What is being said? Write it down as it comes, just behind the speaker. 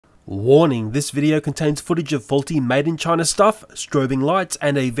Warning, this video contains footage of faulty made in China stuff, strobing lights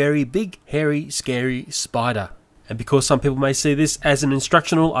and a very big, hairy, scary spider. And because some people may see this as an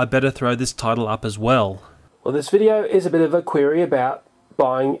instructional, I better throw this title up as well. Well, this video is a bit of a query about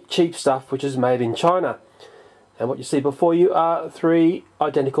buying cheap stuff which is made in China. And what you see before you are three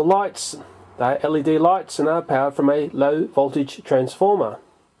identical lights. They are LED lights and are powered from a low voltage transformer.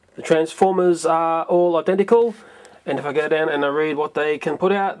 The transformers are all identical. And if I go down and I read what they can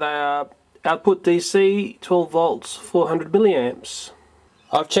put out, they are output DC, 12 volts, 400 milliamps.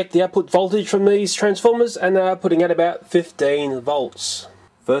 I've checked the output voltage from these transformers and they are putting out about 15 volts.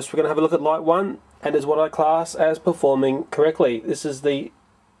 First we're going to have a look at light 1, and is what I class as performing correctly. This is the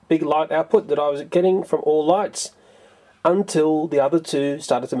big light output that I was getting from all lights until the other two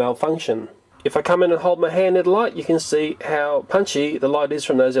started to malfunction. If I come in and hold my hand at a light, you can see how punchy the light is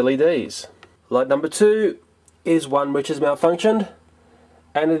from those LEDs. Light number 2 is one which has malfunctioned,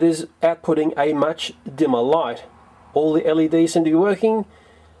 and it is outputting a much dimmer light. All the LEDs seem to be working,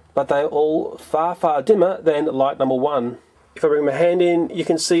 but they're all far dimmer than light number 1. If I bring my hand in, you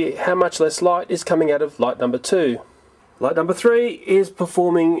can see how much less light is coming out of light number 2. Light number 3 is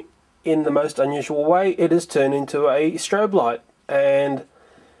performing in the most unusual way. It has turned into a strobe light, and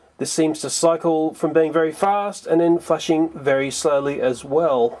this seems to cycle from being very fast and then flashing very slowly as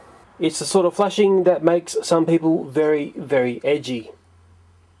well. It's the sort of flashing that makes some people very edgy.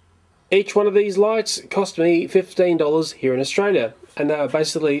 Each one of these lights cost me $15 here in Australia, and they are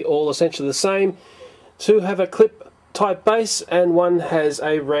basically all essentially the same. Two have a clip type base and one has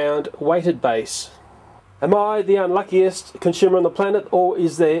a round weighted base. Am I the unluckiest consumer on the planet, or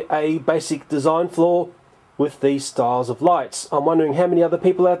is there a basic design flaw with these styles of lights? I'm wondering how many other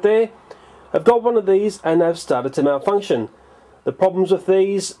people out there have got one of these and have started to malfunction. The problems with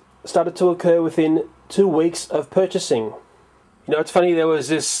these started to occur within 2 weeks of purchasing. You know, it's funny, there was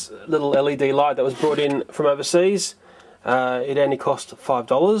this little LED light that was brought in from overseas. It only cost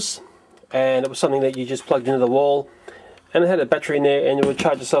 $5, and it was something that you just plugged into the wall, and it had a battery in there and you would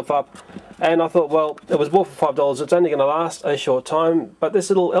charge yourself up. And I thought, well, it was bought for $5, it's only going to last a short time, but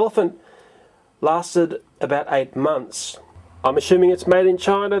this little elephant lasted about 8 months. I'm assuming it's made in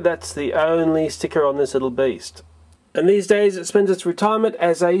China. That's the only sticker on this little beast. And these days it spends its retirement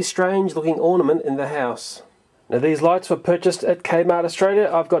as a strange looking ornament in the house. Now, these lights were purchased at K-Mart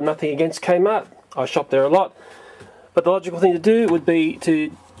Australia. I've got nothing against K-Mart, I shop there a lot, but the logical thing to do would be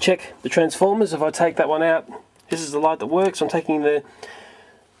to check the transformers. If I take that one out, this is the light that works. I'm taking the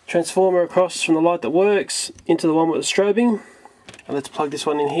transformer across from the light that works into the one with the strobing, and let's plug this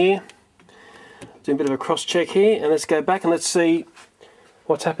one in here. Do a bit of a cross check here, and let's go back and let's see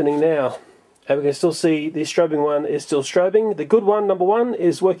what's happening now. And we can still see the strobing one is still strobing. The good one, number 1,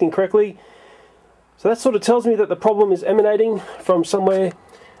 is working correctly. So that sort of tells me that the problem is emanating from somewhere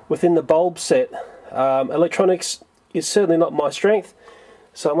within the bulb set. Electronics is certainly not my strength,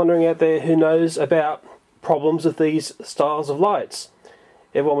 so I'm wondering out there who knows about problems with these styles of lights.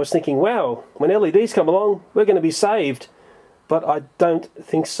 Everyone was thinking, wow, when LEDs come along, we're going to be saved. But I don't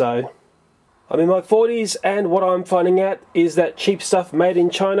think so. I'm in my 40s, and what I'm finding out is that cheap stuff made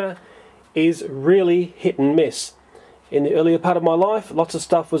in China is really hit and miss. In the earlier part of my life, lots of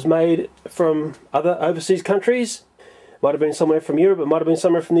stuff was made from other overseas countries. Might have been somewhere from Europe, it might have been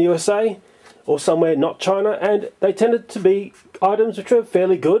somewhere from the USA, or somewhere not China, and they tended to be items which were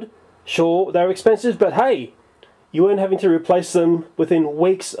fairly good. Sure, they were expensive, but hey, you weren't having to replace them within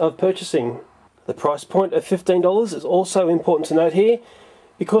weeks of purchasing. The price point of $15 is also important to note here,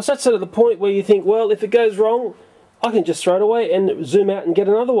 because that's sort of the point where you think, well, if it goes wrong, I can just throw it away and zoom out and get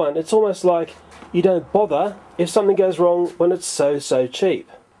another one. It's almost like you don't bother if something goes wrong when it's so cheap.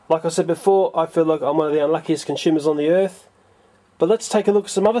 Like I said before, I feel like I'm one of the unluckiest consumers on the earth. But let's take a look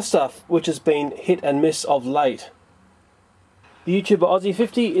at some other stuff which has been hit and miss of late. The YouTuber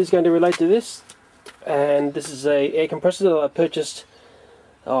Aussie50 is going to relate to this, and this is a air compressor that I purchased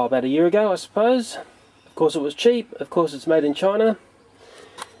about a year ago, I suppose. Of course it was cheap, of course it's made in China,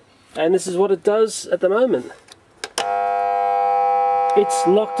 and this is what it does at the moment. It's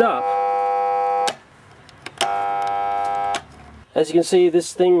locked up. As you can see,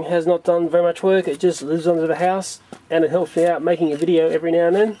 this thing has not done very much work. It just lives under the house, and it helps me out making a video every now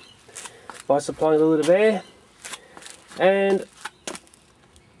and then by supplying a little bit of air. And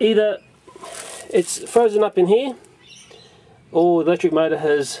either it's frozen up in here, or the electric motor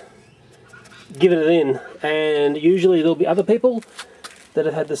has given it in, and usually there'll be other people that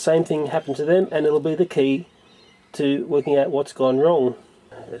have had the same thing happen to them, and it'll be the key to working out what's gone wrong.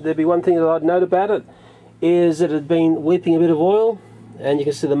 There'd be one thing that I'd note about it, is that it had been weeping a bit of oil, and you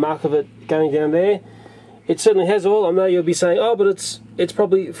can see the mark of it going down there. It certainly has oil. I know you'll be saying, oh, but it's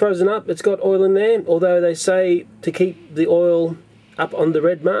probably frozen up, it's got oil in there, although they say to keep the oil up on the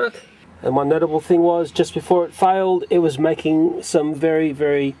red mark. And one notable thing was, just before it failed, it was making some very,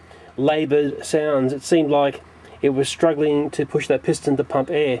 very laboured sounds. It seemed like it was struggling to push that piston to pump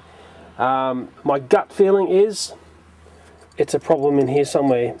air. My gut feeling is it's a problem in here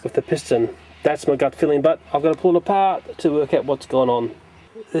somewhere with the piston. That's my gut feeling, but I've got to pull it apart to work out what's going on.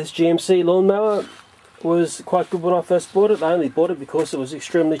 This GMC lawnmower was quite good when I first bought it. I only bought it because it was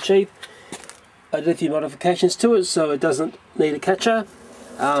extremely cheap. I did a few modifications to it so it doesn't need a catcher.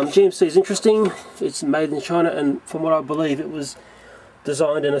 GMC is interesting. It's made in China, and from what I believe it was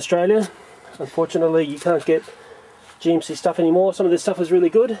designed in Australia. Unfortunately you can't get GMC stuff anymore. Some of this stuff was really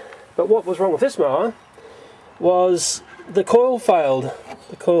good, but what was wrong with this mower was the coil failed.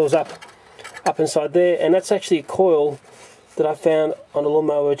 The coil's up inside there, and that's actually a coil that I found on a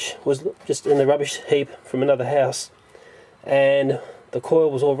lawnmower which was just in the rubbish heap from another house, and the coil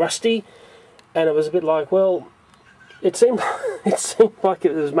was all rusty, and it was a bit like, well, it seemed like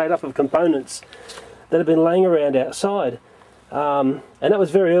it was made up of components that had been laying around outside, and that was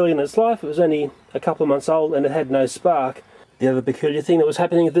very early in its life. It was only a couple of months old and it had no spark. The other peculiar thing that was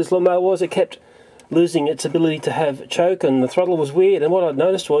happening with this lawnmower was it kept losing its ability to have choke, and the throttle was weird. And what I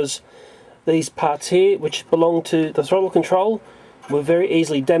noticed was these parts here, which belong to the throttle control, were very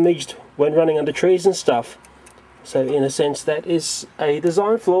easily damaged when running under trees and stuff. So in a sense that is a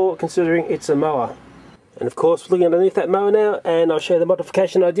design flaw, considering it's a mower. And of course, looking underneath that mower now, and I'll show you the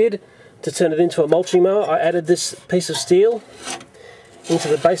modification I did to turn it into a mulching mower. I added this piece of steel into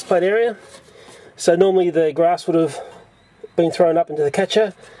the base plate area. So normally the grass would have been thrown up into the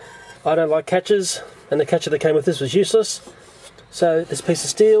catcher. I don't like catchers, and the catcher that came with this was useless. So this piece of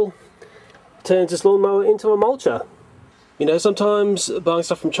steel turns this lawnmower into a mulcher. You know, sometimes buying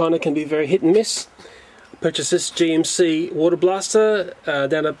stuff from China can be very hit and miss. I purchased this GMC water blaster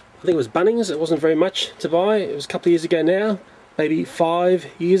down at, I think it was Bunnings. It wasn't very much to buy. It was a couple of years ago now, maybe 5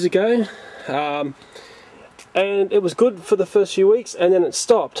 years ago. And it was good for the first few weeks, and then it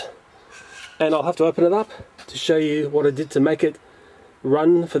stopped. And I'll have to open it up to show you what I did to make it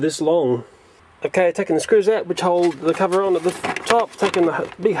run for this long. Okay, taking the screws out which hold the cover on at the top, taking the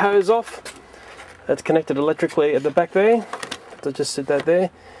big hose off. That's connected electrically at the back there. So just sit that there.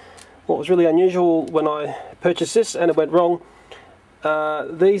 What was really unusual when I purchased this and it went wrong,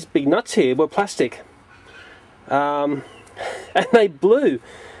 these big nuts here were plastic. And they blew.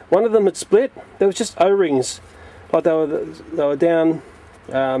 One of them had split. There was just O-rings. Like they were down,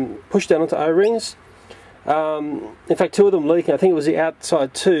 pushed down onto O-rings. In fact, 2 of them leaking. I think it was the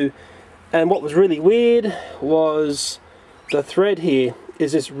outside too. And what was really weird was the thread here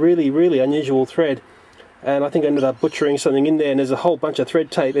is this really, really unusual thread. And I think I ended up butchering something in there, and there's a whole bunch of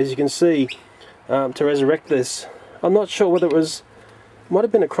thread tape, as you can see, to resurrect this. I'm not sure whether it might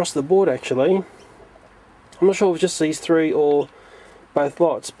have been across the board actually. I'm not sure if it was just these 3 or both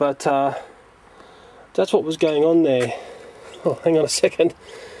lots, but that's what was going on there. Oh, hang on a second.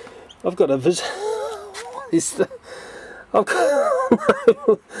 I've got a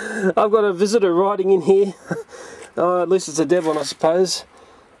I've got a visitor riding in here. At least it's a dead one, I suppose.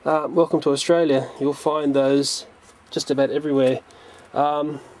 Welcome to Australia. You'll find those just about everywhere.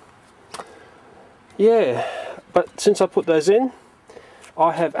 Yeah, but since I put those in,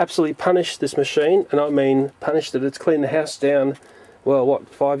 I have absolutely punished this machine, and I mean punished it. It's cleaned the house down, well, what,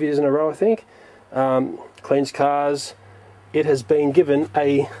 5 years in a row, I think. Cleans cars. It has been given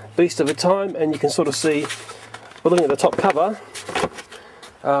a beast of a time, and you can sort of see, we're looking at the top cover,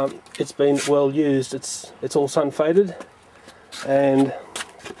 it's been well used. It's all sun faded, and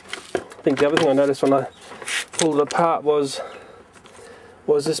I think the other thing I noticed when I pulled it apart was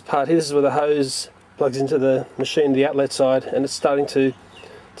this part here. This is where the hose plugs into the machine, the outlet side, and it's starting to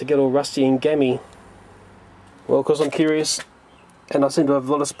get all rusty and gammy. Well, because I'm curious, and I seem to have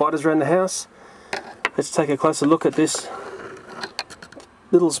a lot of spiders around the house, let's take a closer look at this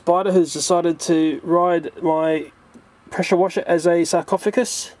little spider who's decided to ride my pressure washer as a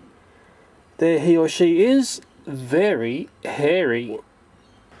sarcophagus. There he or she is, very hairy.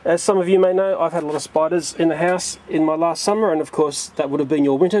 As some of you may know, I've had a lot of spiders in the house in my last summer, and of course that would have been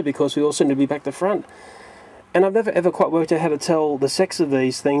your winter because we all seem to be back to front. And I've never ever quite worked out how to tell the sex of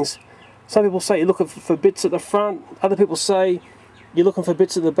these things. Some people say you're looking for bits at the front, other people say you're looking for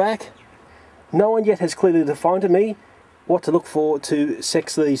bits at the back. No one yet has clearly defined to me what to look for to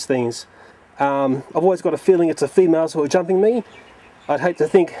sex these things. I've always got a feeling it's the females who are jumping me. I'd hate to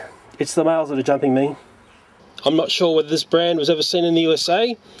think it's the males that are jumping me. I'm not sure whether this brand was ever seen in the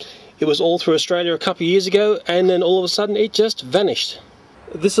USA. It was all through Australia a couple of years ago, and then all of a sudden it just vanished.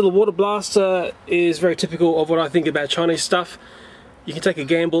 This little water blaster is very typical of what I think about Chinese stuff. You can take a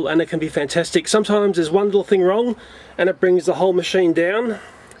gamble and it can be fantastic. Sometimes there's one little thing wrong and it brings the whole machine down,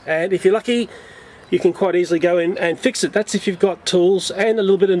 and if you're lucky you can quite easily go in and fix it. That's if you've got tools and a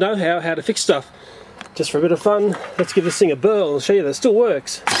little bit of know-how how to fix stuff. Just for a bit of fun, let's give this thing a burl and show you that it still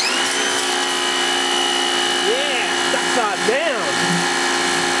works. Yeah, upside down.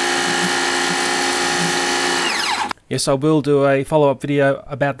 Yes, I will do a follow-up video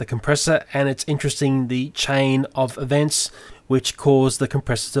about the compressor, and it's interesting the chain of events which caused the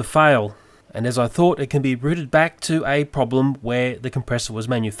compressor to fail. And as I thought, it can be rooted back to a problem where the compressor was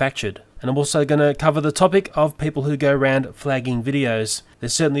manufactured. And I'm also going to cover the topic of people who go around flagging videos.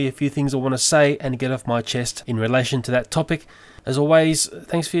 There's certainly a few things I want to say and get off my chest in relation to that topic. As always,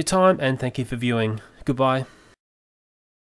 thanks for your time and thank you for viewing. Goodbye.